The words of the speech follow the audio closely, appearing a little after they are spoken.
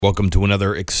Welcome to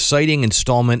another exciting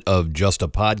installment of Just a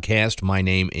Podcast. My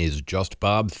name is Just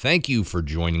Bob. Thank you for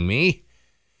joining me.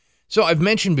 So I've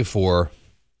mentioned before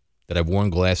that I've worn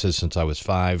glasses since I was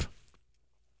 5.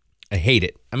 I hate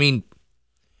it. I mean,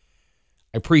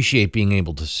 I appreciate being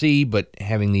able to see, but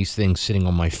having these things sitting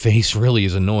on my face really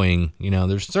is annoying. You know,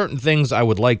 there's certain things I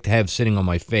would like to have sitting on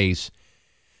my face,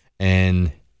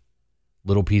 and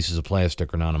little pieces of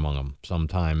plastic are not among them.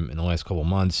 Sometime in the last couple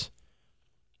months,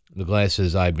 the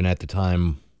glasses I'd been at the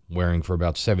time wearing for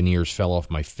about 7 years fell off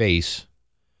my face.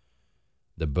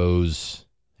 The bows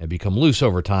had become loose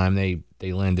over time.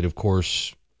 They landed, of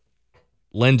course,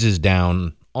 lenses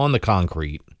down on the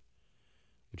concrete,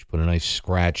 which put a nice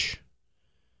scratch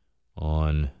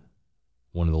on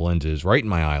one of the lenses right in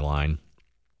my eye line.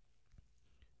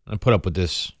 I put up with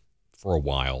this for a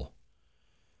while.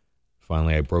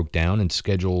 Finally, I broke down and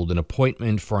scheduled an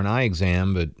appointment for an eye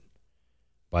exam, but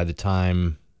by the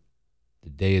time the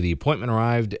day of the appointment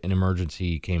arrived, an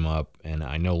emergency came up, and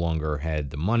I no longer had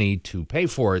the money to pay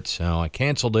for it, so I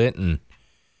canceled it and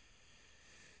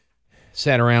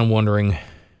sat around wondering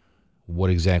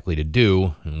what exactly to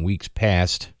do, and weeks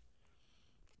passed,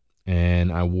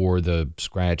 and I wore the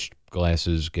scratched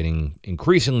glasses, getting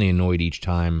increasingly annoyed each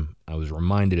time I was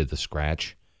reminded of the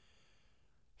scratch.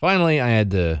 Finally, I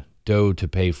had the dough to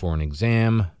pay for an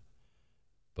exam,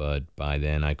 but by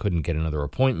then I couldn't get another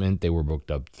appointment. They were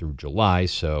booked up through July,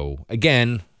 so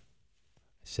again, I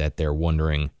sat there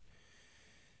wondering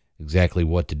exactly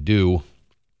what to do.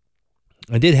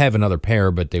 I did have another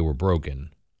pair, but they were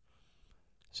broken.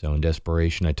 So in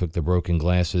desperation, I took the broken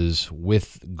glasses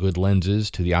with good lenses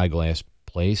to the eyeglass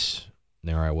place.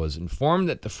 There I was informed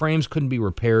that the frames couldn't be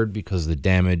repaired because the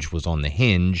damage was on the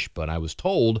hinge, but I was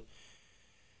told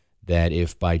that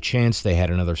if by chance they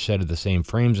had another set of the same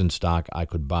frames in stock, I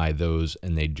could buy those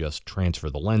and they'd just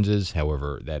transfer the lenses.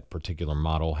 However, that particular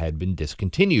model had been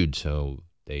discontinued, so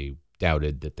they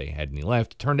doubted that they had any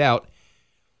left. It turned out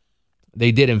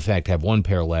they did, in fact, have one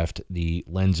pair left. The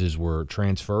lenses were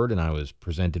transferred, and I was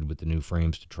presented with the new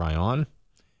frames to try on.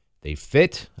 They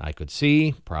fit. I could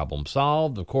see. Problem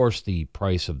solved. Of course, the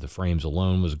price of the frames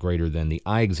alone was greater than the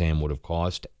eye exam would have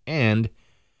cost, and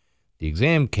the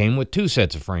exam came with 2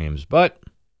 sets of frames, but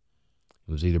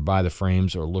it was either buy the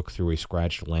frames or look through a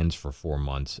scratched lens for 4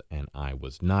 months, and I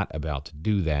was not about to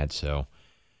do that. So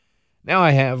now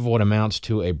I have what amounts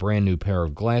to a brand new pair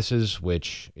of glasses,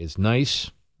 which is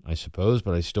nice, I suppose,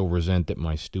 but I still resent that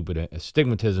my stupid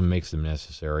astigmatism makes them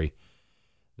necessary.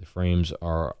 The frames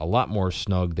are a lot more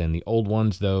snug than the old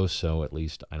ones, though, so at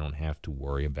least I don't have to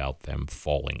worry about them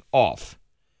falling off.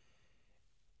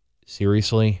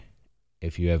 Seriously?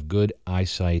 If you have good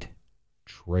eyesight,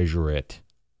 treasure it.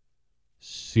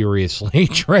 Seriously,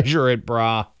 treasure it,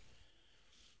 brah.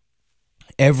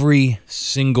 Every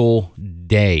single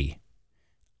day,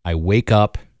 I wake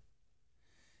up,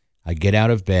 I get out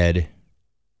of bed,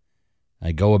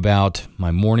 I go about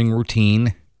my morning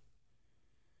routine,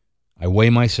 I weigh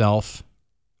myself,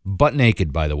 butt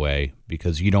naked, by the way,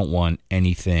 because you don't want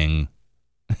anything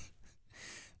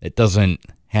that doesn't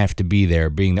have to be there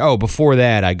being there. Oh, before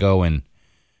that, I go and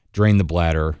drain the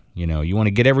bladder. You know, you want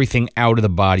to get everything out of the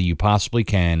body you possibly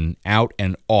can, out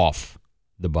and off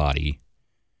the body.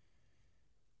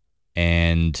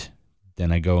 And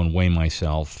then I go and weigh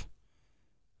myself.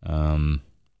 And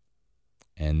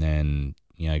then,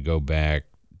 I go back,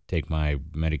 take my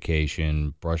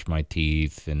medication, brush my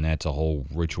teeth, and that's a whole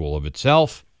ritual of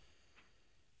itself.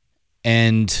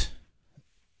 And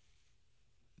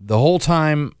the whole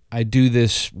time I do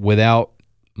this without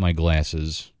my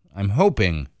glasses, I'm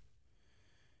hoping,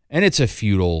 and it's a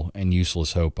futile and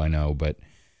useless hope, I know, but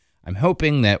I'm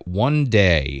hoping that one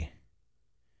day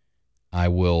I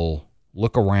will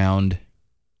look around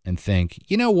and think,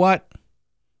 you know what?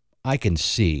 I can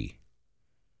see.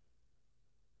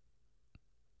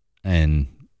 And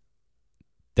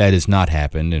that has not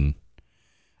happened, and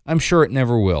I'm sure it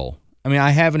never will. I mean,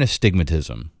 I have an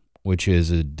astigmatism, which is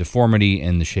a deformity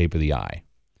in the shape of the eye.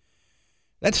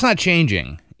 That's not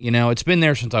changing. It's been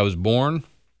there since I was born.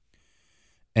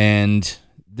 And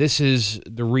this is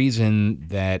the reason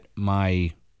that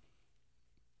my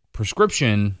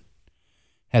prescription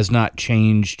has not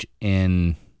changed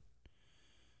in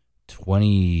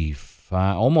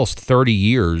 25, almost 30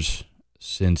 years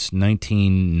since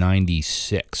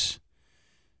 1996.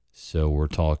 So we're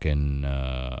talking,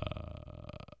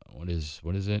 what is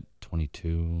it?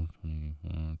 22,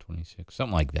 26,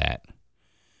 something like that.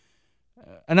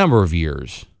 A number of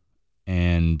years.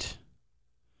 And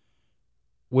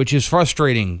which is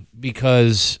frustrating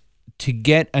because to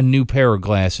get a new pair of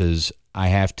glasses, I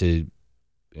have to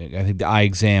I think the eye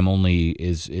exam only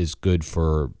is good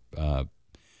for, or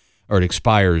it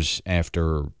expires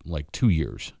after like 2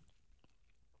 years.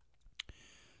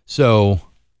 So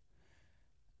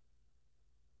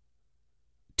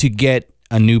to get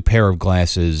a new pair of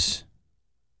glasses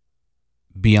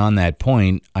beyond that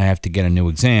point, I have to get a new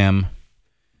exam.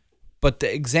 But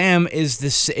the exam is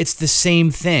it's the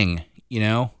same thing,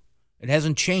 It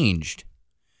hasn't changed.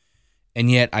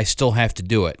 And yet I still have to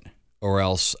do it, or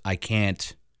else I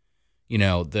can't,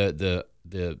 the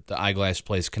eyeglass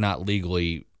place cannot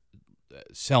legally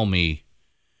sell me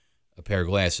a pair of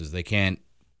glasses. They can't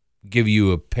give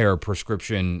you a pair of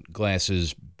prescription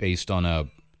glasses based on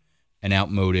an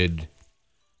outmoded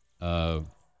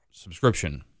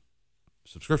prescription.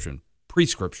 Is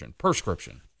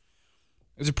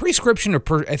it prescription or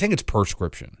I think it's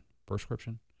prescription.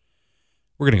 Prescription?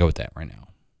 We're going to go with that right now.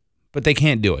 But they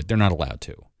can't do it. They're not allowed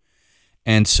to.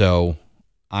 And so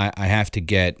I have to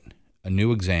get a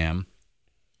new exam.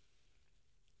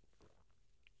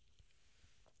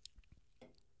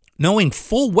 Knowing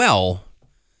full well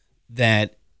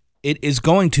that it is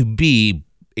going to be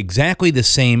exactly the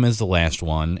same as the last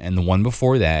one, and the one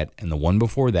before that, and the one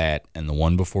before that, and the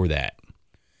one before that.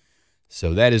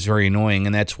 So that is very annoying,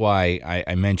 and that's why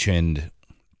I mentioned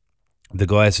the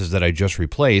glasses that I just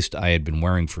replaced I had been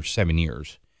wearing for 7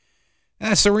 years. And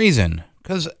that's the reason,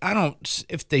 because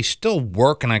if they still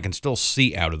work and I can still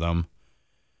see out of them,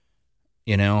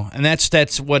 and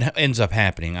that's what ends up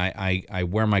happening. I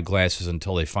wear my glasses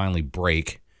until they finally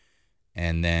break,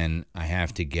 and then I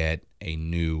have to get a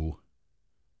new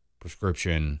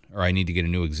prescription, or I need to get a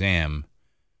new exam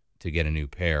to get a new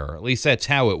pair. At least that's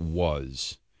how it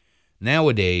was.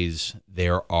 Nowadays,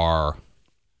 there are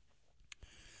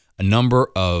a number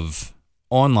of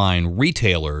online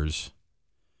retailers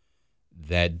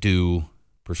that do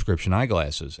prescription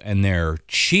eyeglasses, and they're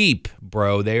cheap,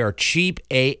 bro. They are cheap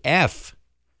AF.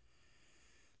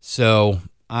 So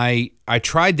I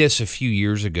tried this a few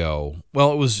years ago.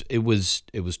 Well, it was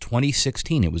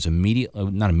 2016. It was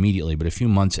not immediately, but a few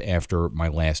months after my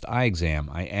last eye exam.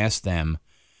 I asked them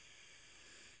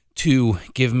to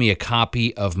give me a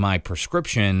copy of my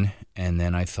prescription, and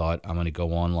then I thought, I'm going to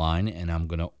go online and I'm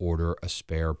going to order a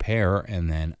spare pair,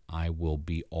 and then I will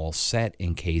be all set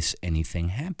in case anything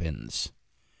happens.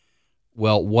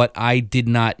 Well, what I did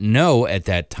not know at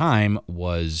that time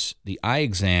was the eye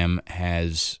exam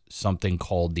has something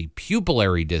called the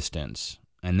pupillary distance,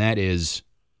 and that is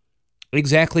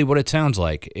exactly what it sounds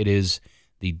like. It is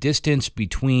the distance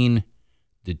between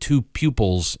the two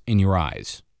pupils in your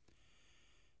eyes.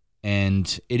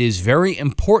 And it is very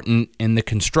important in the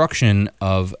construction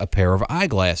of a pair of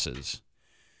eyeglasses,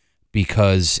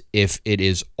 because if it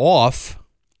is off,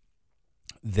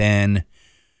 then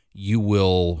you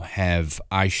will have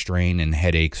eye strain and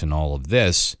headaches and all of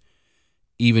this,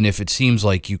 even if it seems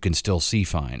like you can still see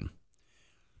fine.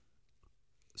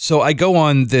 So I go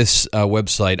on this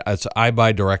website, it's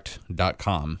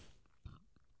eyebuydirect.com,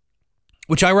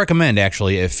 which I recommend,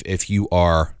 actually, if you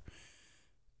are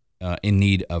in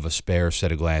need of a spare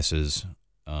set of glasses,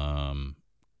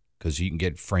 because you can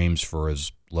get frames for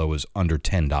as low as under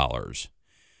 $10.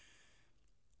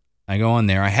 I go on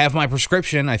there. I have my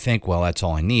prescription. I think, well, that's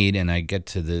all I need, and I get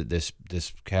to this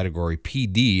category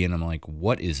PD, and I'm like,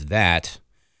 what is that?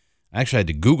 I actually had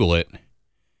to Google it,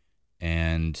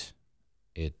 and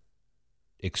it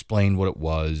explained what it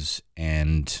was.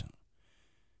 And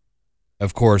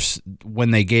of course,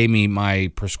 when they gave me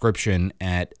my prescription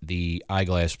at the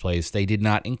eyeglass place, they did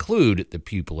not include the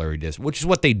pupillary distance, which is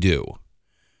what they do.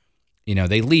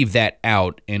 They leave that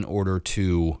out in order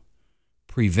to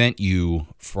prevent you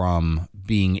from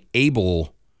being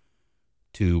able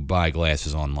to buy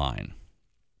glasses online.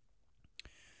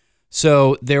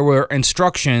 So there were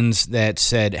instructions that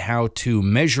said how to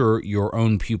measure your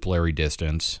own pupillary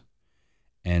distance,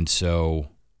 and so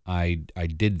I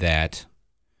did that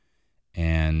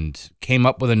and came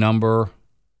up with a number,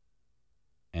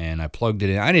 and I plugged it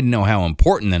in. I didn't know how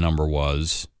important the number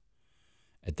was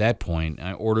at that point.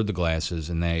 I ordered the glasses,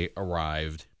 and they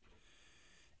arrived,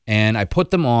 and I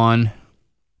put them on,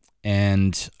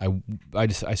 and I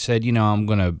said, I'm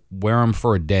going to wear them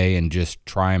for a day and just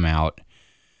try them out,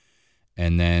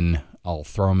 and then I'll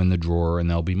throw them in the drawer, and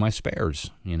they'll be my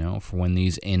spares, for when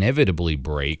these inevitably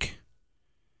break,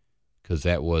 because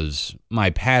that was my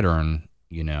pattern.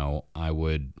 I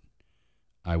would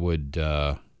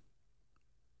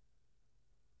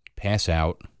pass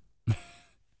out.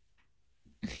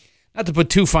 Not to put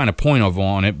too fine a point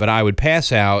on it, but I would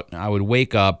pass out, I would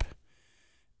wake up,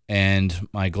 and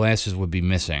my glasses would be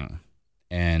missing,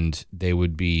 and they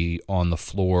would be on the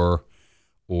floor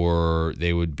or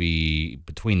they would be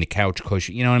between the couch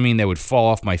cushion. You know what I mean? They would fall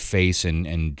off my face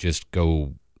and just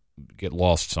go get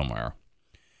lost somewhere.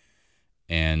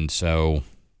 And so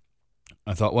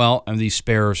I thought, well, I have these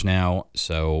spares now,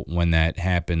 so when that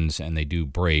happens and they do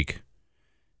break,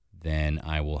 then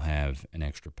I will have an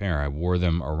extra pair. I wore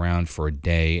them around for a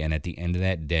day, and at the end of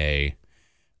that day,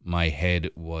 my head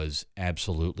was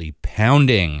absolutely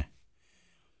pounding.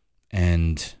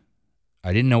 And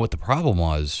I didn't know what the problem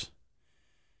was.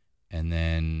 And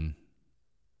then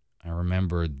I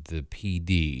remembered the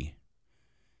PD.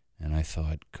 And I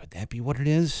thought, could that be what it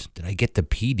is? Did I get the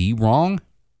PD wrong?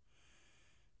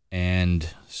 And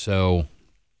so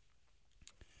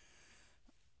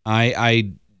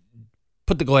I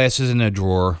put the glasses in a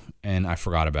drawer, and I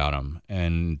forgot about them.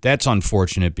 And that's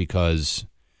unfortunate because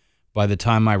by the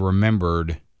time I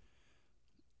remembered,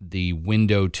 the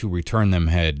window to return them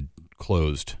had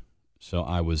closed. So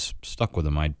I was stuck with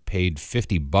them. I'd paid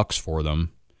 $50 for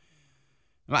them.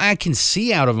 I can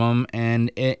see out of them, and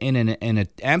in an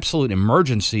absolute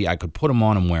emergency, I could put them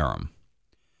on and wear them.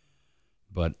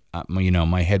 But,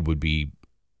 my head would be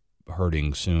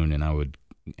hurting soon, and I would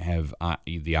have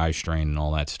the eye strain and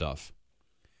all that stuff.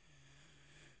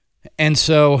 And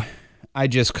so I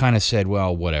just kind of said,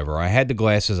 well, whatever. I had the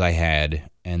glasses I had,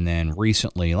 and then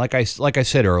recently, like I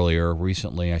said earlier,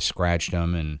 I scratched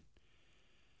them and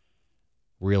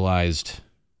realized,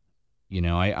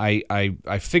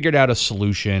 I figured out a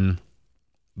solution,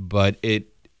 but it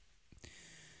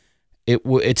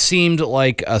seemed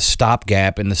like a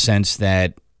stopgap in the sense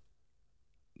that,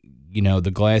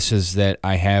 the glasses that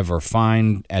I have are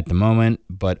fine at the moment,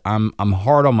 but I'm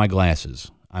hard on my glasses.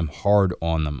 I'm hard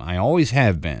on them. I always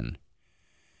have been.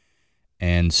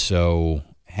 And so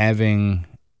having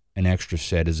an extra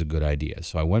set is a good idea.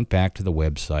 So I went back to the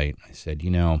website. I said,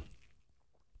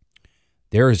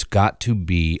 there has got to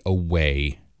be a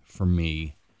way for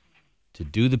me to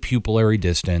do the pupillary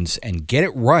distance and get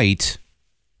it right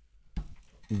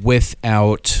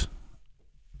without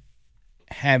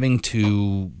having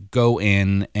to go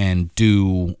in and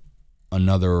do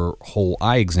another whole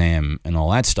eye exam and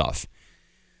all that stuff.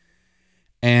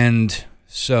 And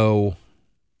so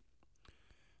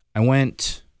I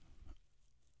went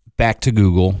back to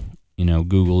Google.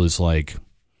 Google is like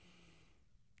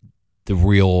the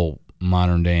real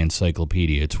modern day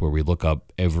encyclopedia. It's where we look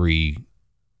up every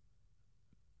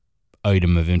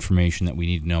item of information that we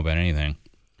need to know about anything.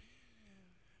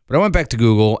 But I went back to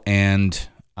Google and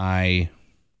I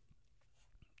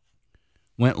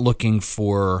went looking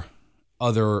for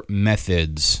other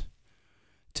methods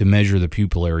to measure the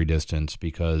pupillary distance,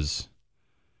 because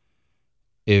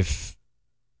if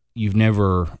you've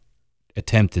never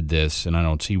attempted this, and I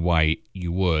don't see why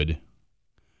you would,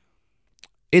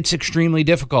 it's extremely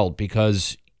difficult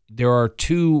because there are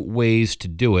two ways to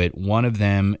do it. One of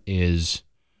them is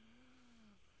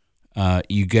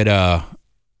you get a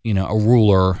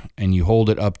ruler and you hold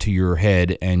it up to your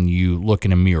head and you look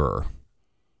in a mirror,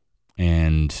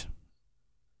 and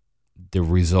the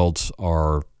results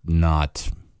are not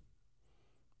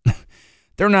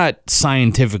they're not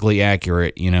scientifically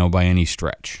accurate, by any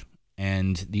stretch.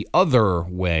 And the other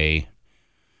way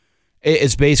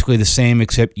is basically the same,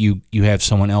 except you have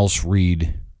someone else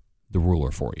read the ruler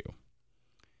for you.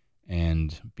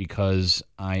 And because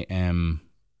I am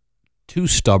too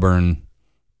stubborn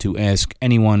to ask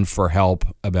anyone for help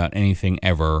about anything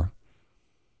ever,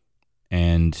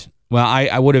 and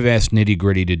I would have asked Nitty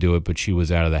Gritty to do it, but she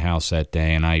was out of the house that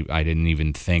day, and I didn't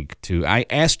even think to. I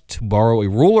asked to borrow a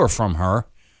ruler from her,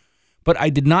 but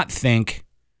I did not think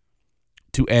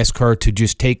to ask her to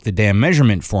just take the damn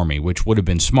measurement for me, which would have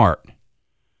been smart.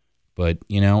 But,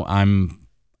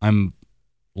 I'm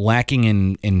lacking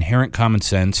in inherent common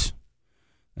sense.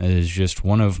 That is just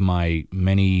one of my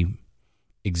many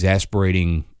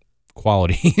exasperating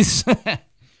qualities.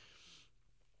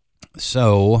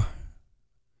 So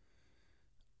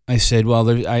I said, well,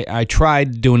 I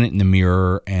tried doing it in the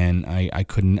mirror, and I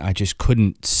just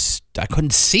couldn't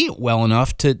see it well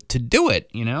enough to do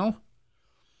it,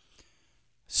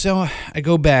 So I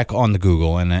go back on the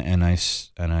Google, and I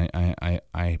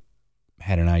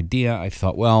had an idea. I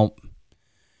thought, well,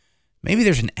 maybe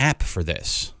there's an app for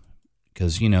this,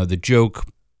 because the joke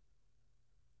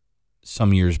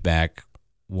some years back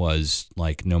was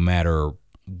like, no matter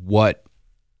what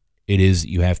it is that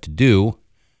you have to do,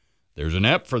 there's an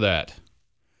app for that.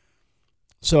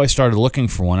 So I started looking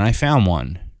for one, and I found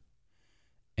one.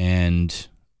 And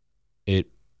it,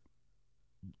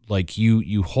 like,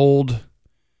 you hold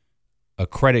a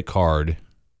credit card,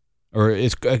 or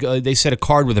they said a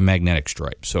card with a magnetic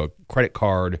stripe. So a credit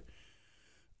card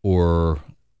or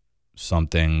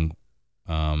something,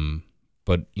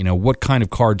 But, what kind of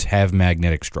cards have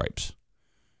magnetic stripes?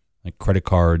 Like credit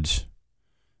cards,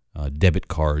 debit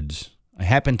cards. I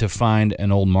happened to find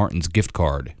an old Martin's gift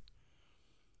card.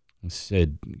 I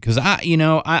said, because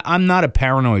I'm not a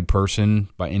paranoid person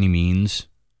by any means.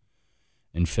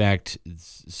 In fact,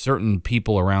 certain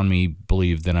people around me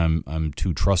believe that I'm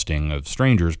too trusting of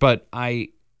strangers, but I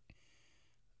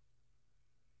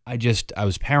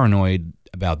was paranoid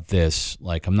about this.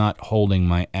 Like, I'm not holding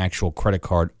my actual credit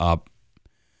card up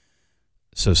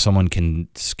so someone can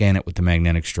scan it with the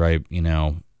magnetic stripe,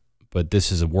 but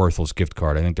this is a worthless gift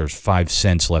card. I think there's 5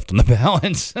 cents left on the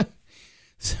balance.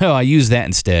 So I used that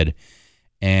instead,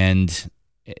 and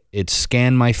it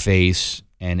scanned my face,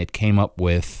 and it came up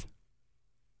with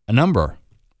a number.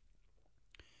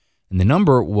 And the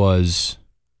number was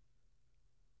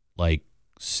like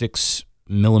 6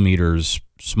 millimeters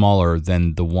smaller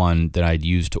than the one that I'd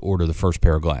used to order the first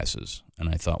pair of glasses. And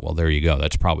I thought, well, there you go.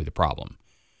 That's probably the problem.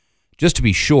 Just to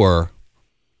be sure,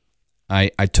 I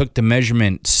took the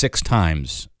measurement 6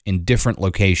 times in different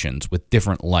locations with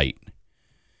different light.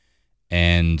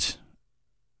 And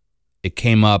it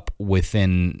came up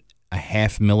within a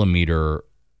 0.5 millimeter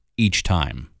each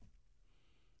time.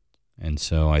 And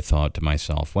so I thought to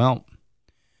myself, well,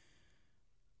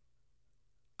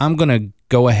 I'm going to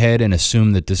go ahead and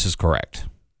assume that this is correct.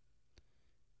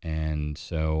 And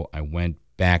so I went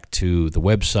back to the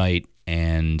website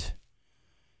and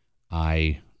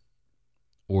I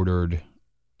ordered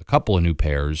a couple of new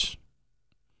pairs.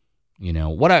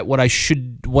 What I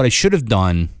should have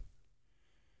done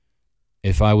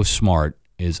if I was smart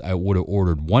is I would have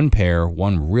ordered one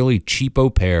really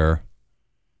cheapo pair,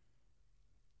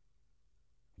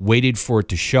 waited for it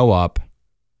to show up,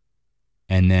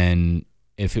 and then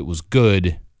if it was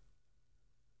good,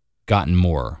 gotten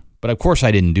more. But of course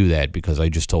I didn't do that because I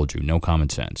just told you, no common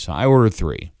sense. So I ordered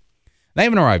 3. They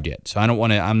haven't arrived yet, so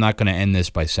I'm not going to end this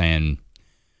by saying,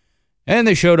 and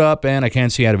they showed up, and I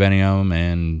can't see out of any of them,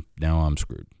 and now I'm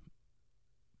screwed.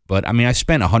 But, I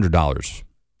spent $100,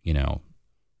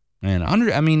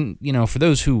 and for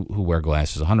those who wear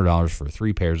glasses, $100 for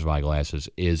 3 pairs of eyeglasses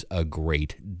is a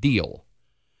great deal.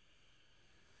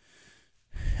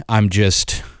 I'm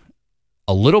just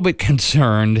a little bit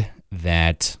concerned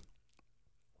that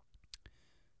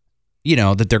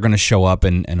that they're going to show up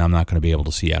and I'm not going to be able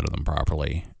to see out of them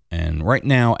properly. And right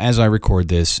now, as I record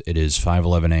this, it is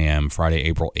 5:11 a.m., Friday,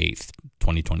 April 8th,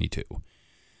 2022.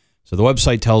 So the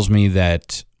website tells me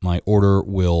that my order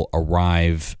will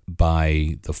arrive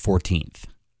by the 14th.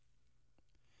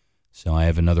 So I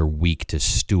have another week to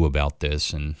stew about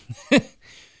this and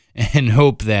and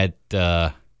hope that,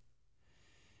 that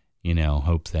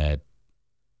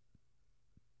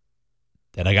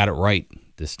I got it right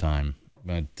this time.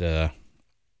 But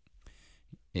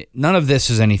none of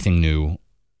this is anything new.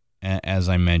 As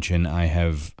I mentioned, I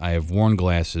have worn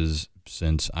glasses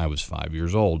since I was 5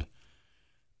 years old,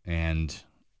 and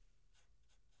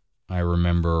I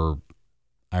remember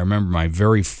my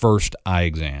very first eye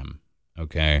exam.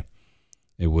 Okay,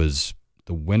 it was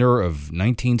the winter of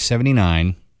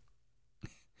 1979,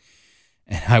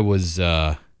 and I was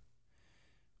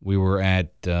we were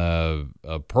at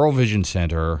a Pearl Vision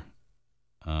Center.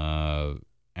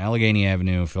 Allegheny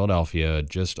Avenue, Philadelphia,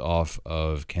 just off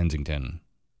of Kensington,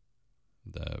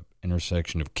 the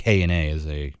intersection of K and A, as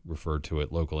they refer to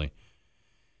it locally.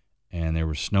 And there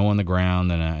was snow on the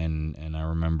ground, and I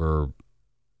remember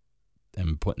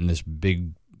them putting this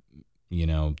big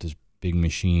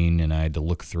machine, and I had to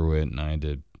look through it, and I had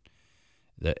to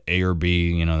the A or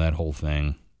B, that whole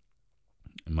thing.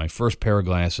 And my first pair of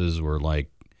glasses were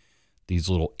like these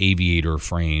little aviator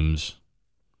frames.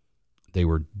 They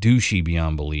were douchey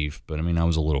beyond belief, but I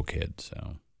was a little kid,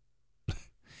 so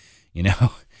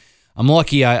I'm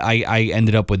lucky I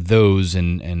ended up with those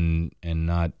and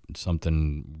not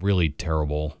something really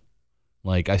terrible.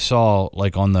 Like I saw,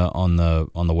 like on the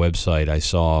website, I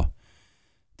saw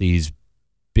these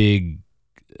big,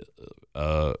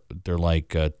 they're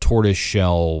like tortoise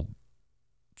shell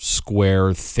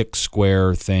thick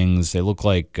square things. They look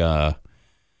like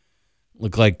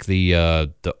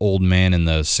the old man in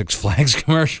the Six Flags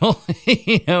commercial,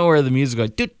 where the music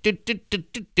goes.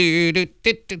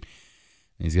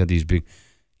 He's got these big,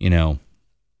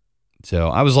 So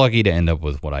I was lucky to end up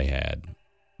with what I had.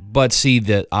 But see,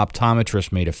 the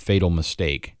optometrist made a fatal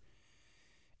mistake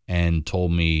and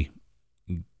told me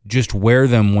just wear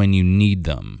them when you need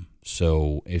them.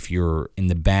 So if you're in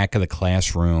the back of the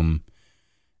classroom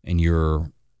and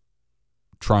you're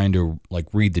trying to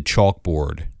read the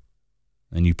chalkboard,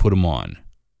 and you put them on.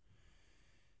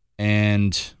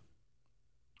 And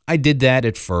I did that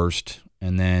at first,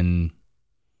 and then,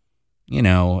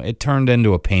 it turned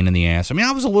into a pain in the ass. I mean,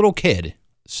 I was a little kid,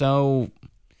 so,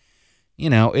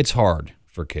 it's hard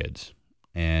for kids.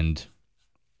 And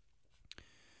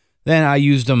then I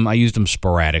used them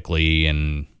sporadically,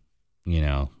 and,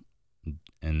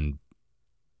 and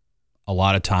a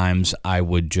lot of times I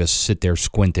would just sit there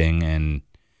squinting, and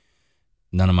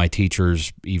none of my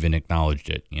teachers even acknowledged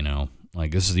it,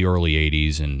 Like, this is the early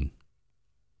 80s, and,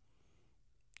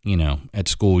 at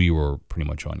school you were pretty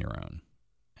much on your own.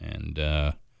 And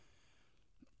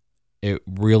it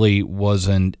really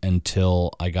wasn't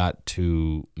until I got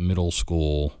to middle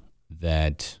school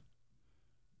that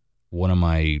one of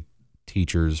my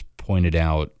teachers pointed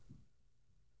out,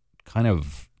 kind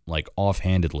of like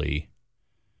offhandedly,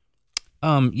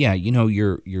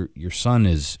 your son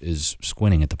is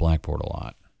squinting at the blackboard a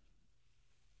lot.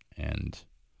 And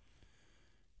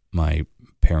my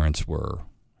parents were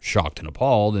shocked and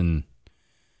appalled, and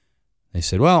they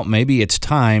said, well, maybe it's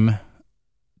time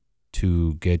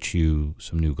to get you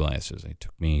some new glasses. They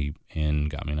took me in,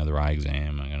 got me another eye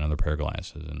exam. I got another pair of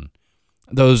glasses. And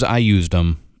those, I used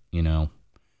them,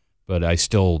 but I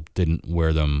still didn't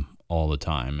wear them all the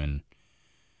time. And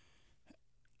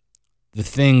the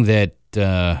thing that,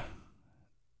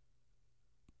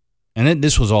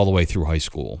 this was all the way through high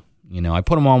school. I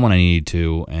put them on when I needed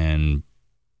to, and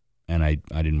I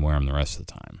didn't wear them the rest of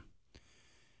the time.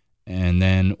 And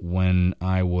then when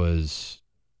I was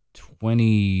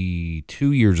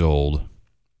 22 years old,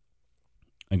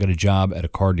 I got a job at a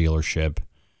car dealership.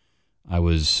 I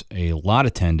was a lot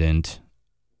attendant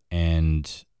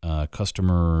and a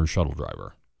customer shuttle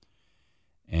driver.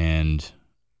 And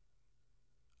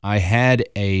I had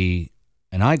an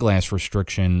eyeglass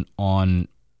restriction on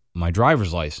my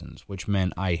driver's license, which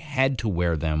meant I had to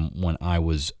wear them when I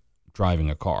was driving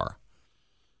a car.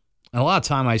 And a lot of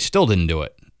time I still didn't do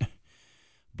it.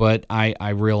 But I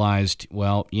realized,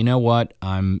 well, you know what?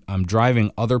 I'm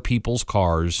driving other people's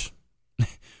cars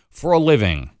for a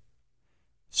living.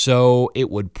 So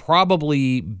it would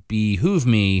probably behoove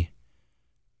me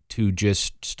to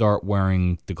just start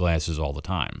wearing the glasses all the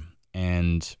time.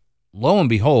 And lo and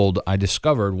behold, I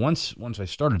discovered once I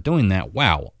started doing that,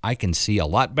 wow, I can see a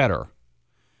lot better.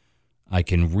 I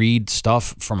can read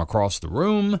stuff from across the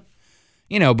room.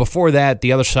 Before that,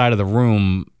 the other side of the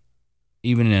room,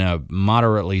 even in a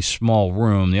moderately small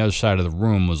room, the other side of the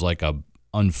room was like a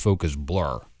unfocused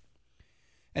blur.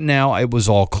 And now it was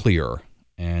all clear.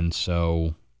 And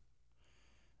so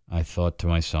I thought to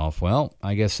myself, well,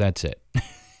 I guess that's it.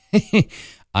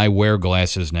 I wear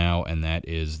glasses now, and that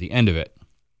is the end of it.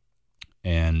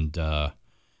 And I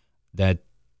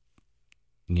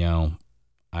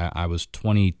was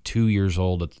 22 years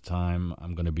old at the time.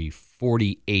 I'm going to be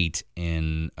 48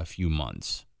 in a few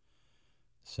months.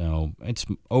 So it's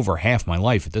over half my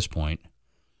life at this point.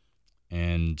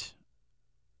 And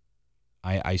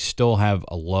I still have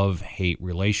a love-hate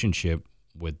relationship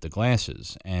with the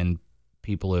glasses. And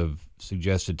people have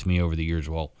suggested to me over the years,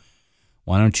 well,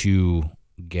 why don't you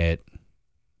get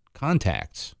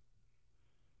contacts?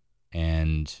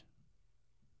 And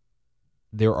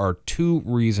there are two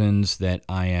reasons that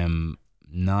I am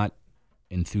not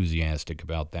enthusiastic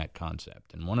about that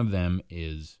concept. And one of them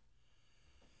is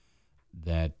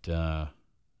that, for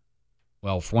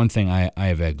one thing, I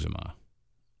have eczema.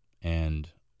 And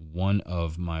one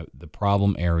of the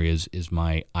problem areas is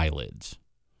my eyelids.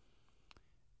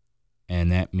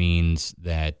 And that means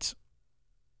that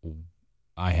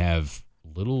I have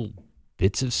little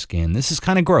bits of skin. This is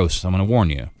kind of gross, I'm going to warn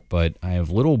you. But I have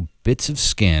little bits of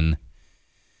skin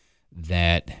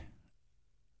that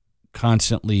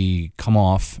constantly come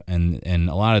off, and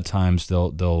a lot of times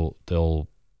they'll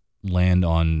land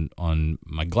on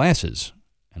my glasses,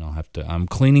 and I'm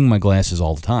cleaning my glasses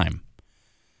all the time.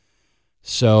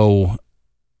 So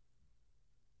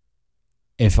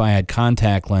if I had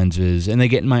contact lenses and they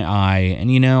get in my eye, and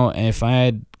if I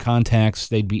had contacts,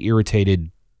 they'd be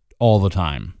irritated all the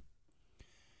time.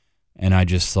 And I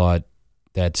just thought,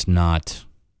 that's not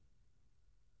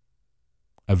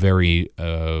a very,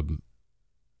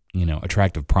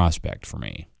 attractive prospect for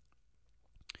me.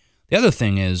 The other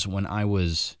thing is, when I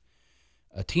was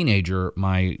a teenager,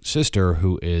 my sister,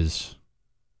 who is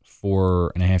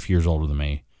 4.5 years older than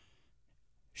me,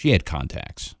 she had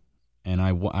contacts. And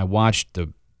I watched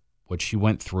what she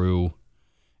went through.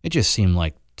 It just seemed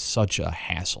like such a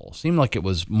hassle. It seemed like it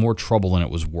was more trouble than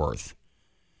it was worth.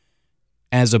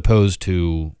 As opposed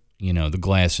to, the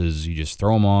glasses, you just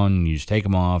throw them on, you just take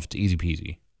them off, it's easy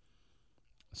peasy.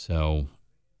 So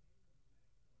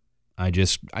I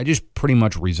just pretty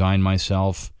much resigned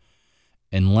myself.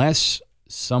 Unless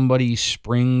somebody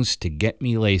springs to get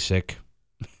me LASIK,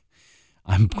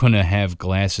 I'm going to have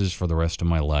glasses for the rest of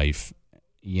my life.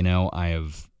 You know, I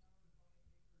have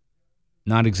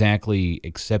not exactly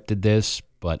accepted this,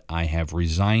 but I have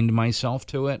resigned myself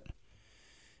to it.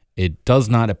 It does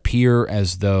not appear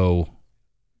as though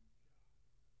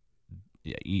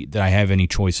that I have any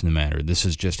choice in the matter. This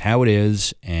is just how it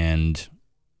is, and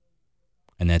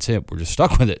that's it. We're just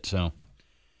stuck with it. So,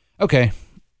 okay.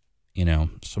 You know,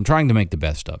 so I'm trying to make the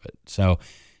best of it. So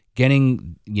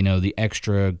getting, you know, the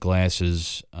extra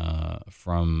glasses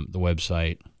from the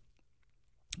website,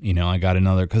 you know, I got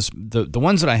another, because the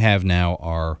ones that I have now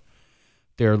are,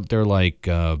 they're like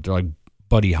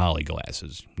Buddy Holly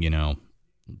glasses, you know,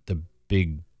 the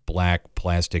big black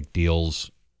plastic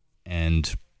deals.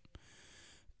 And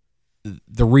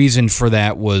the reason for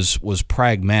that was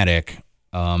pragmatic.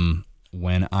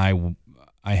 When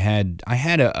I had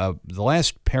the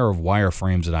last pair of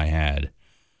wireframes that I had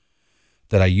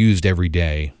that I used every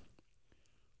day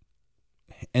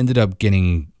ended up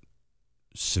getting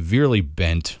severely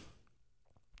bent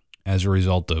as a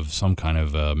result of some kind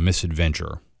of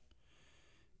misadventure,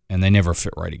 and they never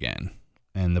fit right again.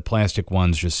 And the plastic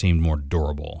ones just seemed more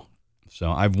durable.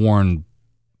 So I've worn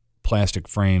plastic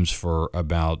frames for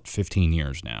about 15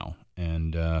 years now,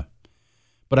 and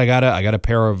but I got a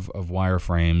pair of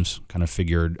wireframes. Kind of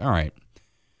figured, all right,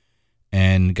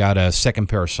 and got a second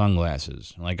pair of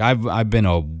sunglasses. Like I've been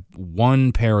a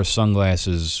one pair of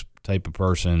sunglasses type of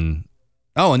person.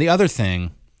 Oh, and the other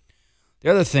thing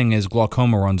is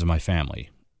glaucoma runs in my family.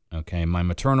 Okay, my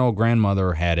maternal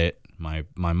grandmother had it. My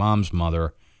mom's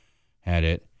mother had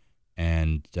it,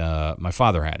 and my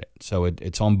father had it. So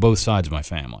it's on both sides of my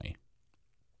family.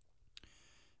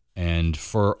 And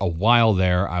for a while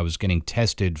there, I was getting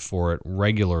tested for it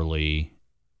regularly,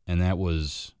 and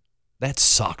that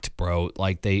sucked, bro.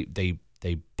 Like they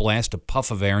blast a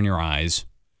puff of air in your eyes,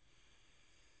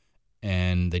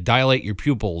 and they dilate your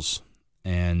pupils.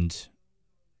 And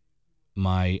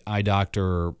my eye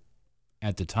doctor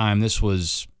at the time, this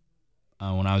was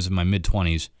when I was in my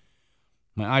mid-20s,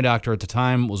 my eye doctor at the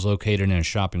time was located in a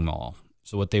shopping mall.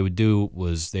 So what they would do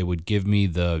was they would give me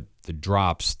the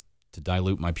drops to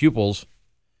dilute my pupils.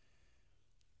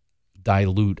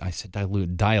 Dilate my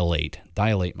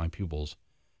pupils.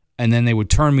 And then they would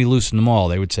turn me loose in the mall.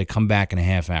 They would say, come back in a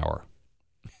half hour.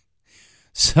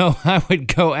 So I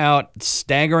would go out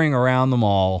staggering around the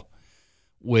mall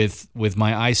with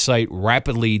my eyesight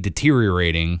rapidly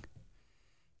deteriorating,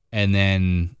 and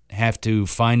then have to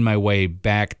find my way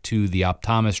back to the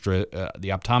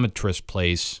optometrist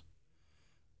place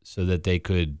so that they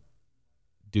could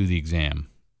do the exam,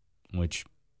 which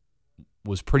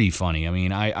was pretty funny. I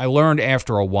mean, I learned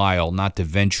after a while not to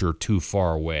venture too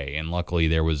far away, and luckily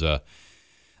there was a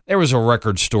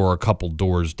record store a couple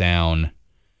doors down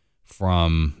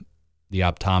from the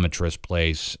optometrist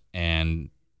place, and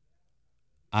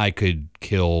I could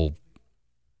kill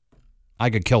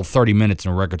 30 minutes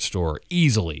in a record store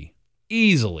easily.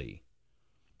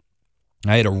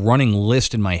 I had a running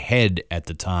list in my head at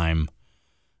the time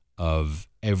of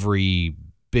every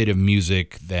bit of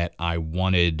music that I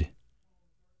wanted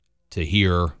to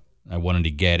hear, I wanted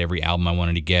to get, every album I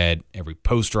wanted to get, every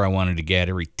poster I wanted to get,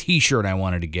 every T-shirt I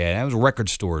wanted to get. That was record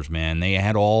stores, man. They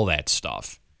had all that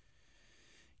stuff.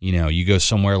 You know, you go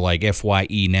somewhere like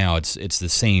FYE now, it's the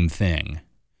same thing.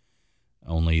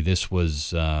 Only this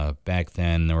was, back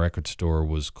then, the record store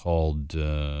was called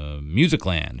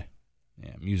Musicland.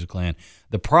 Yeah, Musicland.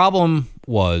 The problem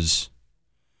was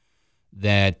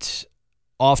that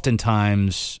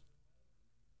oftentimes,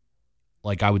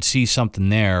 like, I would see something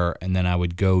there, and then I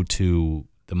would go to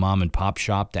the mom and pop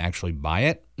shop to actually buy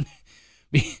it.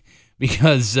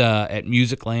 Because at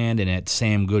Musicland and at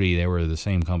Sam Goody, they were the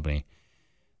same company.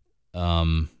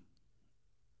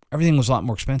 Everything was a lot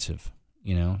more expensive.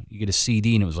 You know, you get a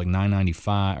CD and it was like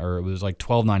 $9.95, or it was like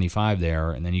 $12.95 there,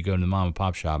 and then you go to the mom and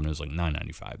pop shop and it was like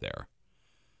 $9.95 there.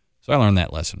 So I learned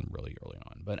that lesson really early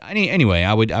on. But anyway,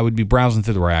 I would be browsing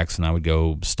through the racks, and I would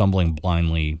go stumbling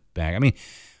blindly back. I mean,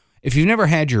 if you've never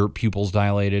had your pupils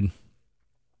dilated,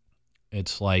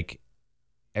 it's like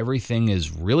everything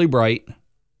is really bright,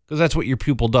 because that's what your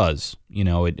pupil does. You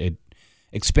know, it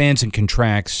expands and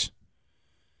contracts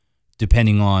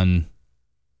depending on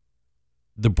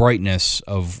the brightness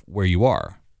of where you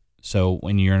are. So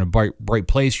when you're in a bright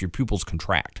place, your pupils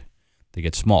contract. They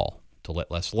get small to let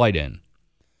less light in.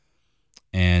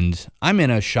 And I'm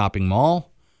in a shopping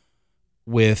mall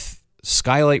with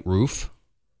skylight roof,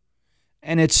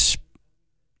 and it's,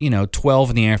 12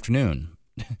 in the afternoon.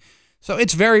 So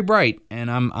it's very bright,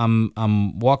 and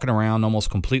I'm walking around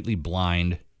almost completely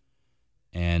blind,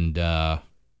 and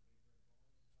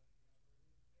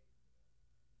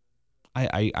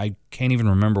I can't even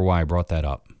remember why I brought that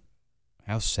up.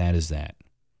 How sad is that?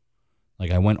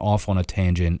 Like, I went off on a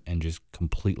tangent and just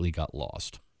completely got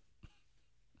lost.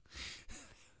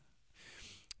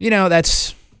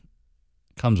 That's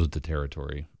comes with the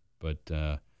territory. But,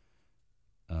 I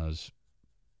was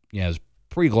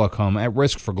pre-glaucoma, at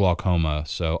risk for glaucoma.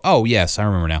 So, oh, yes, I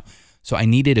remember now. So I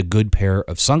needed a good pair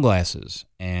of sunglasses.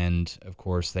 And, of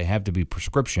course, they have to be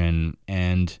prescription.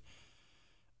 And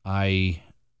I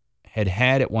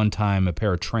had at one time a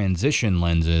pair of transition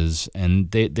lenses,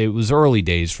 and it was early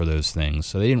days for those things,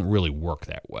 so they didn't really work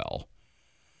that well.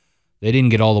 They didn't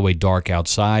get all the way dark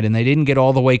outside, and they didn't get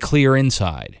all the way clear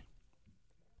inside.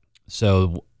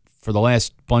 So for the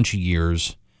last bunch of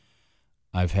years,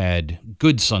 I've had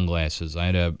good sunglasses. I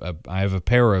have a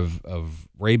pair of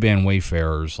Ray-Ban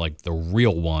Wayfarers, like the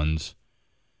real ones,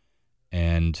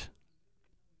 and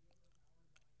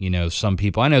I know some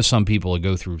people that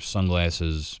go through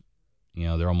sunglasses.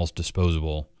 They're almost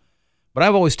disposable. But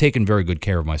I've always taken very good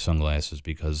care of my sunglasses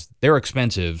because they're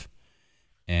expensive.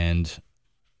 And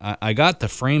I got the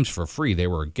frames for free. They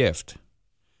were a gift.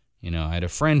 I had a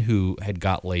friend who had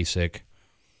got LASIK,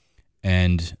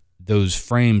 and those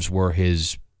frames were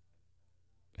his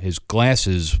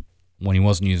glasses when he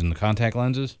wasn't using the contact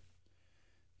lenses.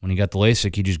 When he got the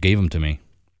LASIK, he just gave them to me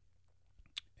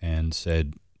and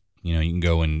said, you can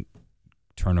go and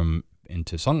turn them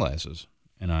into sunglasses.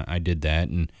 And I did that,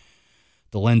 and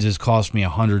the lenses cost me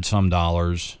 $100-some.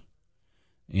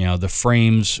 The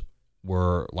frames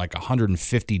were like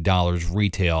 $150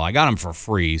 retail. I got them for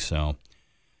free, so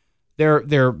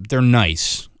they're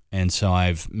nice. And so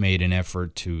I've made an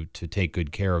effort to take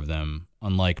good care of them,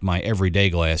 unlike my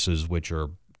everyday glasses, which are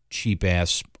cheap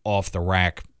ass off the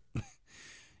rack.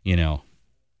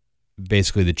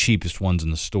 Basically the cheapest ones in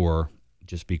the store,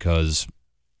 just because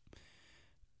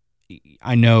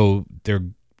I know they're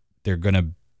going to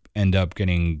end up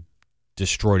getting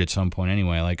destroyed at some point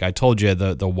anyway. Like I told you,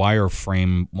 the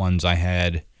wireframe ones I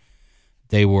had,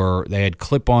 they had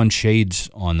clip-on shades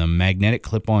on them, magnetic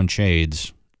clip-on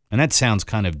shades. And that sounds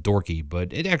kind of dorky,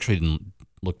 but it actually didn't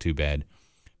look too bad.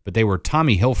 But they were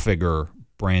Tommy Hilfiger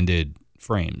branded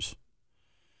frames.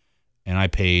 And I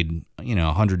paid,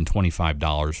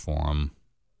 $125 for them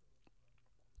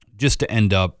just to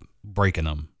end up breaking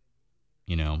them.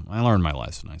 I learned my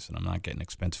lesson. I said, I'm not getting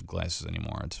expensive glasses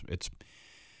anymore. It's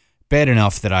bad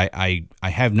enough that I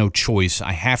have no choice.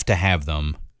 I have to have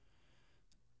them.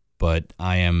 But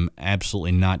I am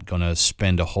absolutely not going to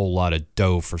spend a whole lot of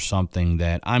dough for something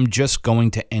that I'm just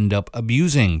going to end up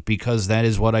abusing, because that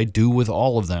is what I do with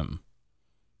all of them.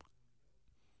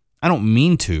 I don't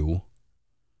mean to,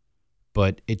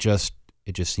 but it just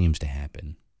seems to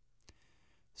happen.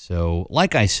 So,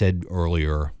 like I said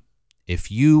earlier,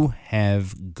 if you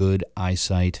have good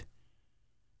eyesight,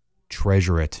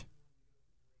 treasure it.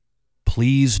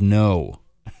 Please know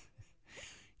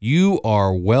you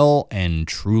are well and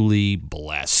truly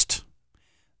blessed.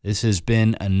 This has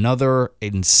been another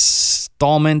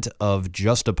installment of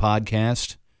Just a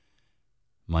Podcast.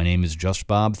 My name is Just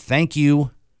Bob. Thank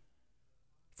you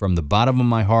from the bottom of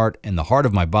my heart and the heart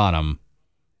of my bottom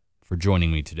for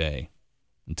joining me today.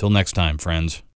 Until next time, friends.